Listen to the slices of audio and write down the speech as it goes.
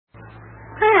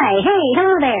Hey,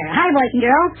 hello there. Hi, boys and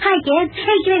girls. Hi, kids.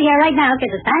 Hey, get in here right now because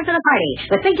it's time for the party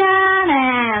with Big John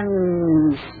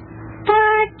and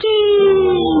Sparky.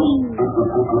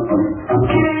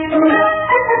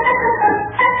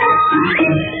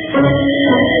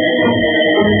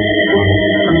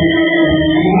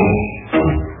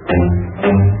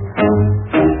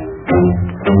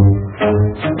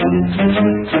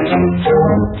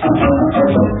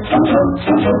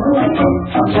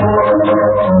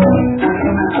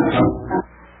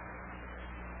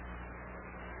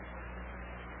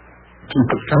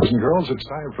 Boys and girls, it's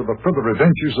time for the further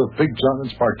adventures of Big John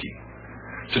and Sparky.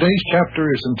 Today's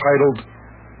chapter is entitled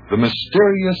The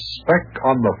Mysterious Speck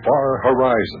on the Far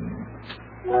Horizon.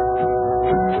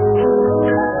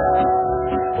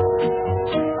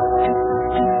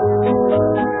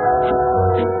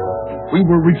 We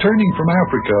were returning from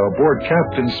Africa aboard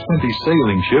Captain Squinty's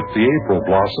sailing ship, the April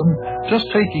Blossom, just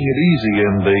taking it easy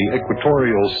in the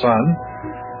equatorial sun.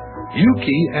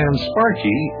 Yuki and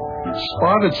Sparky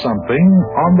spotted something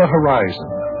on the horizon.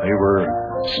 They were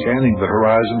scanning the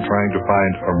horizon, trying to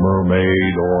find a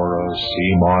mermaid or a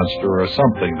sea monster or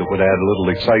something that would add a little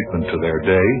excitement to their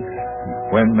day,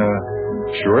 when,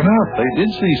 sure enough, they did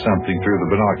see something through the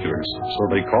binoculars. So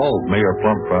they called Mayor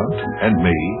Plumpfront and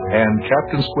me and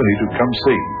Captain Squinty to come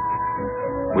see.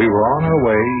 We were on our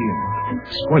way, and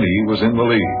Squinty was in the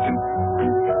lead.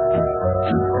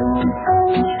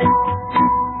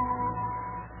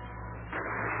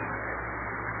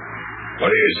 What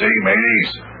do you see,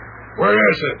 mateys? Where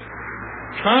is it?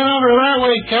 Right over that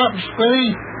way, Captain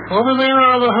Squinty. Over there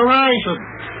on the horizon.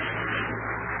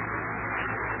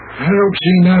 I don't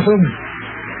see nothing.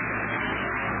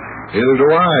 Neither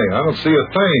do I. I don't see a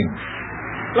thing.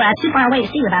 Well, it's too far away to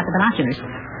see without the binoculars.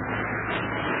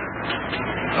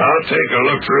 I'll take a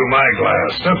look through my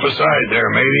glass. Step aside there,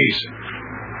 mateys.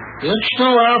 It's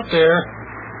still out there.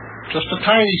 Just a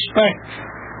tiny speck.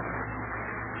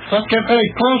 Don't get any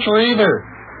closer either.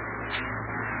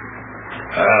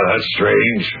 That's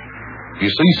strange. You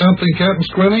see something, Captain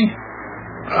Squinty?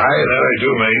 Aye, that I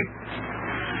do, mate.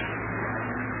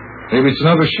 Maybe it's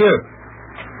another ship.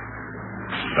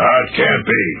 No, it can't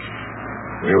be.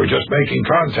 We were just making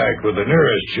contact with the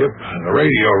nearest ship in the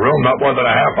radio room not more than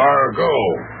a half hour ago.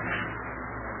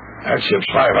 That ship's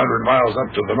 500 miles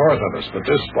up to the north of us, but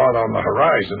this spot on the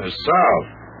horizon is south.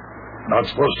 Not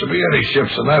supposed to be any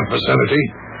ships in that vicinity.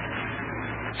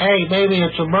 Hey, maybe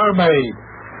it's a mermaid.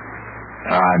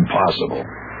 Impossible.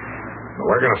 But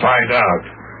we're going to find out.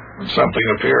 When something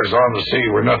appears on the sea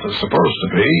where nothing's supposed to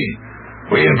be,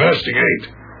 we investigate.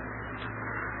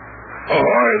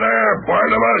 Ahoy there,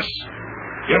 Barnabas!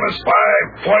 Give us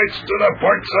 5 points to the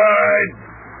port side.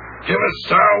 Give us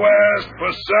southwest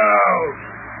for south.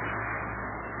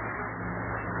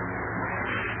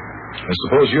 I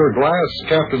suppose your glass,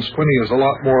 Captain Squinty, is a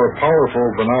lot more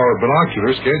powerful than our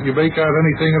binoculars. Can't you make out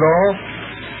anything at all?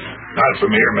 Not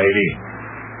from here, matey.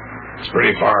 It's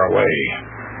pretty far away.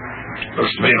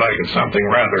 Looks to me like it's something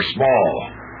rather small.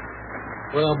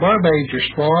 Well, mermaids are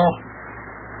small.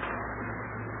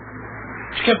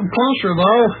 It's getting closer,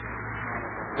 though.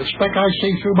 The speck I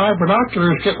see through my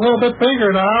binoculars is getting a little bit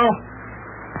bigger now.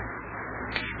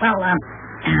 Well,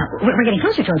 we're getting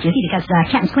closer to it, Yuki, because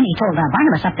Captain Squinty told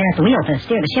Barnabas up there at the wheel to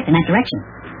steer the ship in that direction.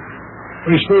 What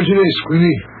do you suppose it is,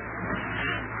 Squinty?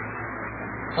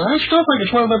 I still think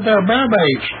it's one of them there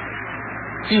mermaids.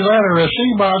 Either that or a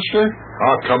sea monster.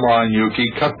 Oh, come on, Yuki.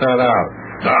 Cut that out.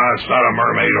 No, it's not a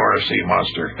mermaid or a sea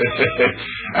monster.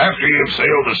 After you've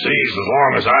sailed the seas as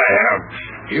long as I have,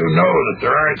 you know that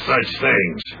there aren't such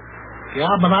things. Yeah,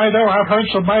 but I know I've heard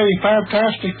some mighty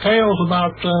fantastic tales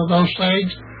about those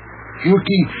things.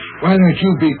 Yuki, why don't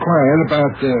you be quiet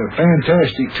about the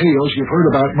fantastic tales you've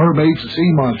heard about mermaids and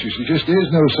sea monsters? There just is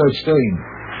no such thing.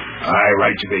 Aye,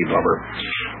 right you be, Blubber.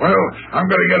 Well, I'm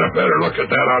going to get a better look at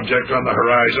that object on the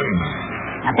horizon.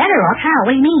 A better look? How?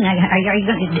 What do you mean? Are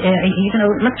you going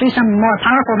to look through some more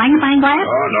powerful magnifying glass?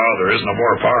 Oh, no, there isn't a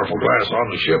more powerful glass on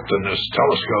the ship than this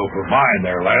telescope of mine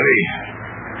there, laddie.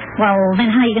 Well, then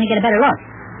how are you going to get a better look?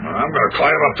 I'm going to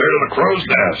climb up there to the crow's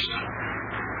nest.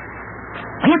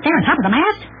 Way up there on top of the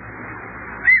mast?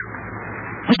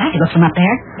 Wish I could look from up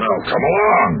there. Well, come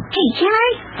along. Hey, can I?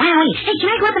 Wow, hey, can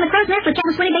I go up in the crow's nest with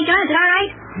Captain Squinty, Big John? Is it all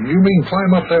right? You mean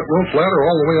climb up that rope ladder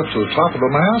all the way up to the top of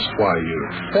the mast? Why,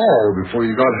 you'd fall before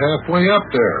you got halfway up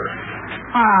there.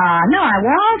 No, I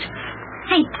won't.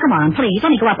 Hey, come on, please. Let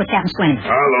me go up with Captain Squinty.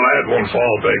 The lad won't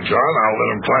fall, Big John. I'll let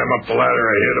him climb up the ladder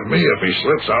ahead of me. If he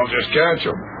slips, I'll just catch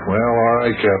him. Well, all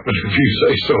right, Captain, if you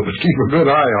say so, but keep a good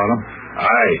eye on him.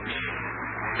 Aye.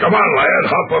 Come on, lad.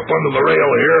 Hop up under the rail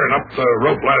here and up the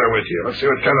rope ladder with you. Let's see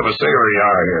what kind of a sailor you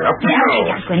are here. Up we go. Okay,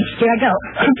 Captain Squinty. Here I go.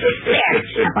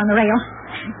 There, up on the rail.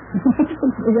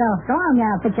 Go on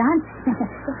now, Big John.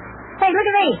 Hey, look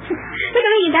at me. Look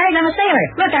at me, you guys. I'm a sailor.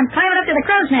 Look, I'm climbing up to the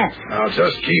crow's nest. Now,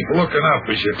 just keep looking up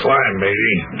as you climb,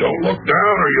 matey. Don't look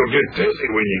down or you'll get dizzy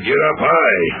when you get up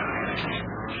high.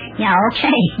 Yeah,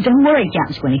 okay. Don't worry,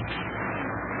 Captain Squinty.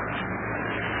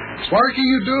 Sparky,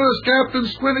 you do as Captain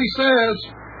Squinty says.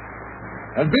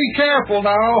 And be careful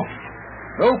now.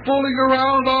 No fooling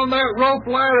around on that rope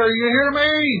ladder, you hear me?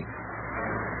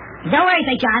 Don't worry,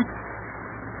 Big John.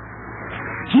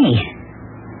 Hey.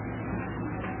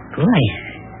 Boy,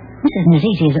 this isn't as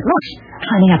easy as it looks,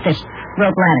 climbing up this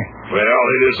rope ladder. Well,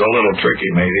 it is a little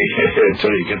tricky, matey,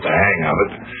 until you get the hang of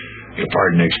it. You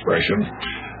pardon the expression.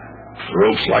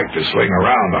 Ropes like to swing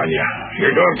around on you.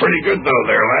 You're doing pretty good, though,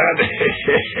 there, lad.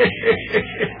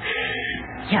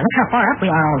 Yeah, look how far up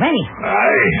we are already.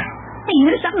 Aye. Hey, you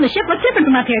notice something? The ship looks different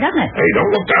from up here, doesn't it? Hey,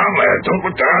 don't look down, lad. Don't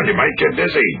look down. You might get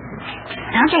dizzy.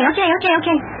 Okay.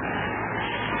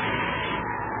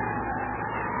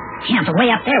 Yeah, but way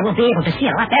up there, we'll be able to see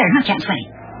a lot better, huh, Captain Squinty?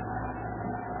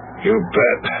 You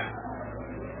bet.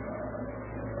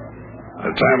 By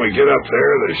the time we get up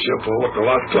there, the ship will look a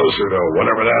lot closer to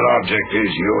whatever that object is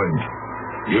you and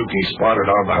Yuki spotted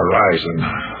on the horizon.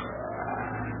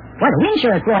 Well, the wind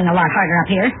sure is blowing a lot harder up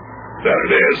here. That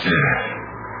it is.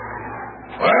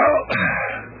 Well,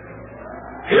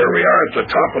 here we are at the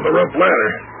top of the rope ladder.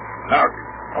 Now,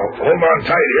 hold on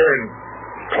tight here and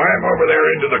climb over there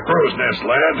into the crow's nest,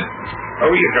 lad.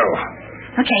 Over you go.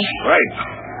 Okay. Right.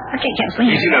 Okay, Captain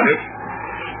Squinty. Easy does it.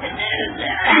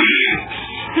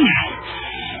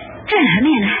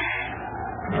 Man.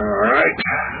 All right.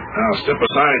 Now step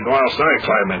aside and go outside.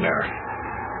 Climb in there.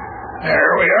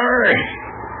 There we are.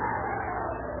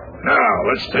 Now,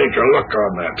 let's take a look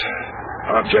on that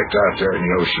object out there in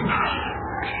the ocean.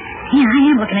 Yeah, I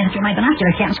am looking at it through my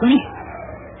binoculars, Captain Squinty.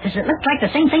 Does it look like the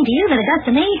same thing to you that it does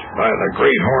to me? By the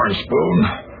great horn spoon,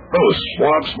 those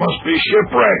swabs must be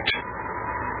shipwrecked.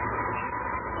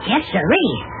 Yes,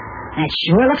 sirree. That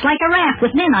sure looks like a raft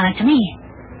with men on it to me.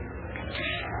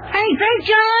 Hey, Big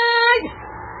John!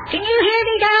 Can you hear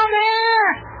me down there?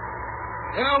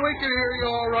 Yeah, we can hear you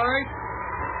all right.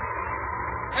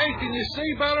 Hey, can you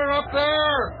see better up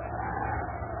there?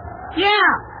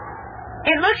 Yeah.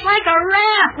 It looks like a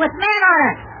raft with men on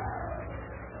it.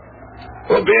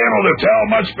 We'll be able to tell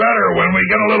much better when we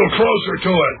get a little closer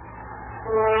to it.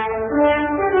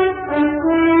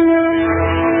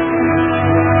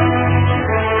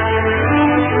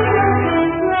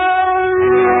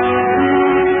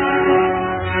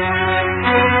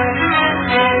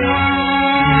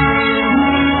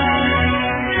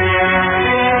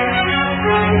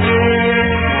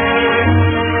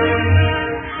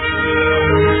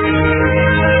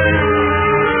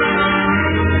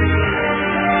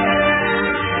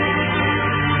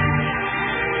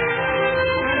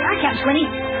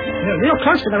 Real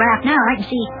close to the raft now. I can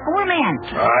see 4 men.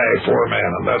 Aye, 4 men,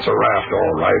 and that's a raft,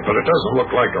 all right, but it doesn't look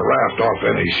like a raft off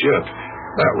any ship.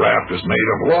 That raft is made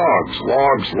of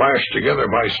logs lashed together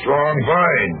by strong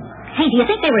vine. Hey, do you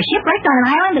think they were shipwrecked on an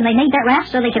island and they made that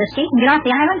raft so they could escape and get off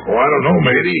the island? Oh, I don't know,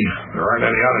 matey. There aren't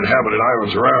any uninhabited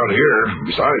islands around here.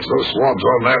 Besides, those swabs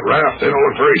on that raft, they don't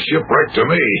look very shipwrecked to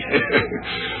me.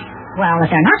 Well,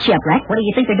 if they're not shipwrecked, what do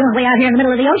you think they're doing way out here in the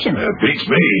middle of the ocean? That beats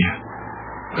me.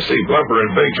 I see Blubber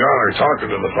and Big John are talking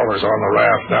to the fellers on the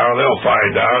raft now. They'll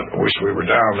find out. I wish we were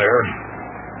down there.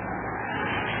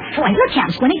 Boy, look,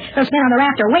 Captain Squinty. Those men on the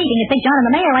raft are waving at Big John and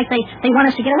the mayor like they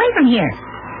want us to get away from here.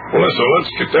 Well, listen,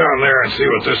 let's get down there and see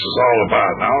what this is all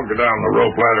about. Now, I'll go down the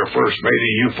rope ladder first,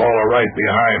 matey. You follow right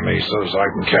behind me so I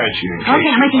can catch you.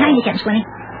 Okay, I'm right behind you, Captain Squinty.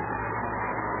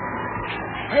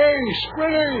 Hey,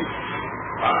 Squinty!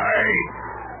 Aye.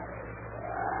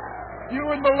 You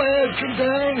and the lad come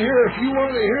down here if you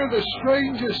want to hear the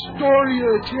strangest story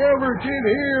that you ever did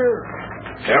hear.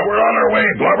 Yeah, we're on our way,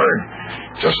 Blubber.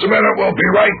 Just a minute, we'll be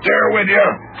right there with you.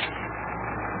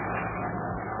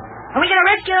 Are we going to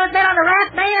rescue those men on the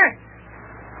raft, Mayor?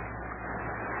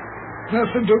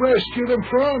 Nothing to rescue them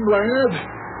from, lad.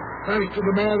 Fact of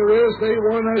the matter is, they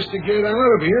want us to get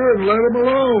out of here and let them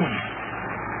alone.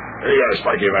 Here you are,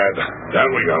 Spiky lad. Down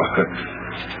we go.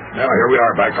 Now, here we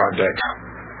are back on deck.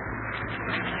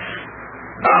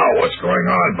 Now, what's going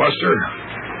on, Buster?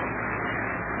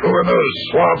 Who are those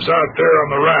swabs out there on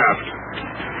the raft?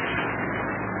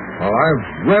 Well,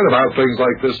 I've read about things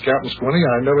like this, Captain Squinty.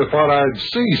 I never thought I'd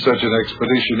see such an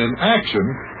expedition in action.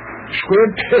 Squid,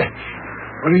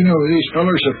 what do you know? These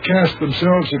fellers have cast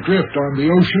themselves adrift on the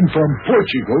ocean from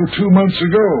Portugal 2 months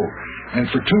ago. And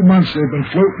for 2 months they've been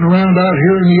floating around out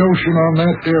here in the ocean on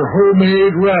that there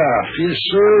homemade raft. Yes,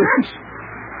 sir.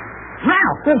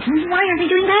 Ralph, why are they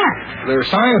doing that? They're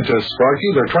scientists, Sparky.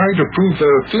 They're trying to prove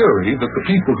their theory that the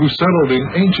people who settled in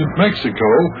ancient Mexico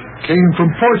came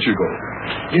from Portugal.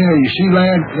 Yeah, you see,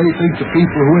 lad, they think the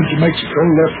people who went to Mexico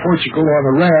left Portugal on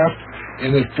a raft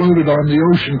and it floated on the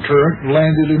ocean current and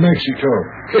landed in Mexico.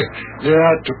 They're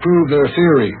out to prove their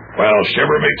theory. Well,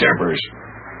 shiver me timbers.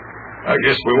 I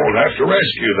guess we won't have to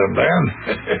rescue them then.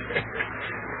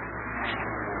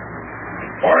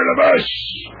 Barnabas!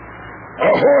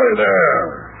 Ahoy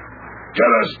there!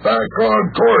 Get us back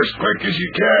on course quick as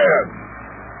you can.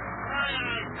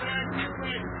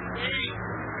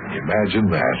 Can you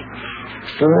imagine that?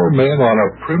 4 men on a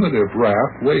primitive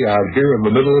raft way out here in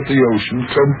the middle of the ocean,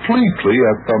 completely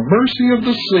at the mercy of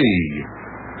the sea.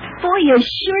 Boy, you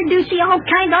sure do see all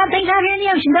kinds of odd things out here in the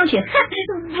ocean, don't you?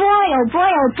 Boy, oh boy,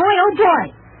 oh boy, oh boy.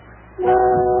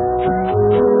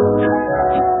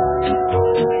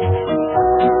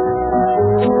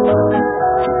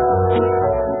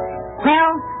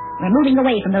 Well, we're moving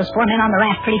away from those 4 men on the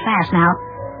raft pretty fast now.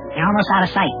 They're almost out of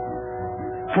sight.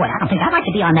 Boy, I don't think I'd like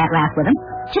to be on that raft with them.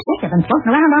 Just think of them floating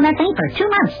around on that thing for 2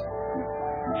 months.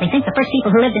 They think the first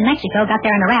people who lived in Mexico got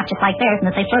there in a raft just like theirs, and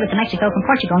that they floated to Mexico from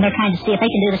Portugal, and they're trying to see if they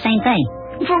can do the same thing.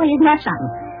 Boy, isn't that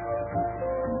something?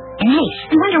 And hey,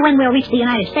 I wonder when we'll reach the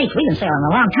United States. We've been sailing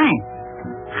a long time.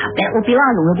 I bet it won't be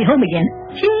long and we'll be home again.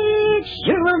 It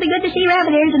sure will be good to see Rabbit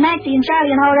Ears and Maxie and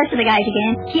Charlie and all the rest of the guys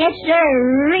again. Yes, sir.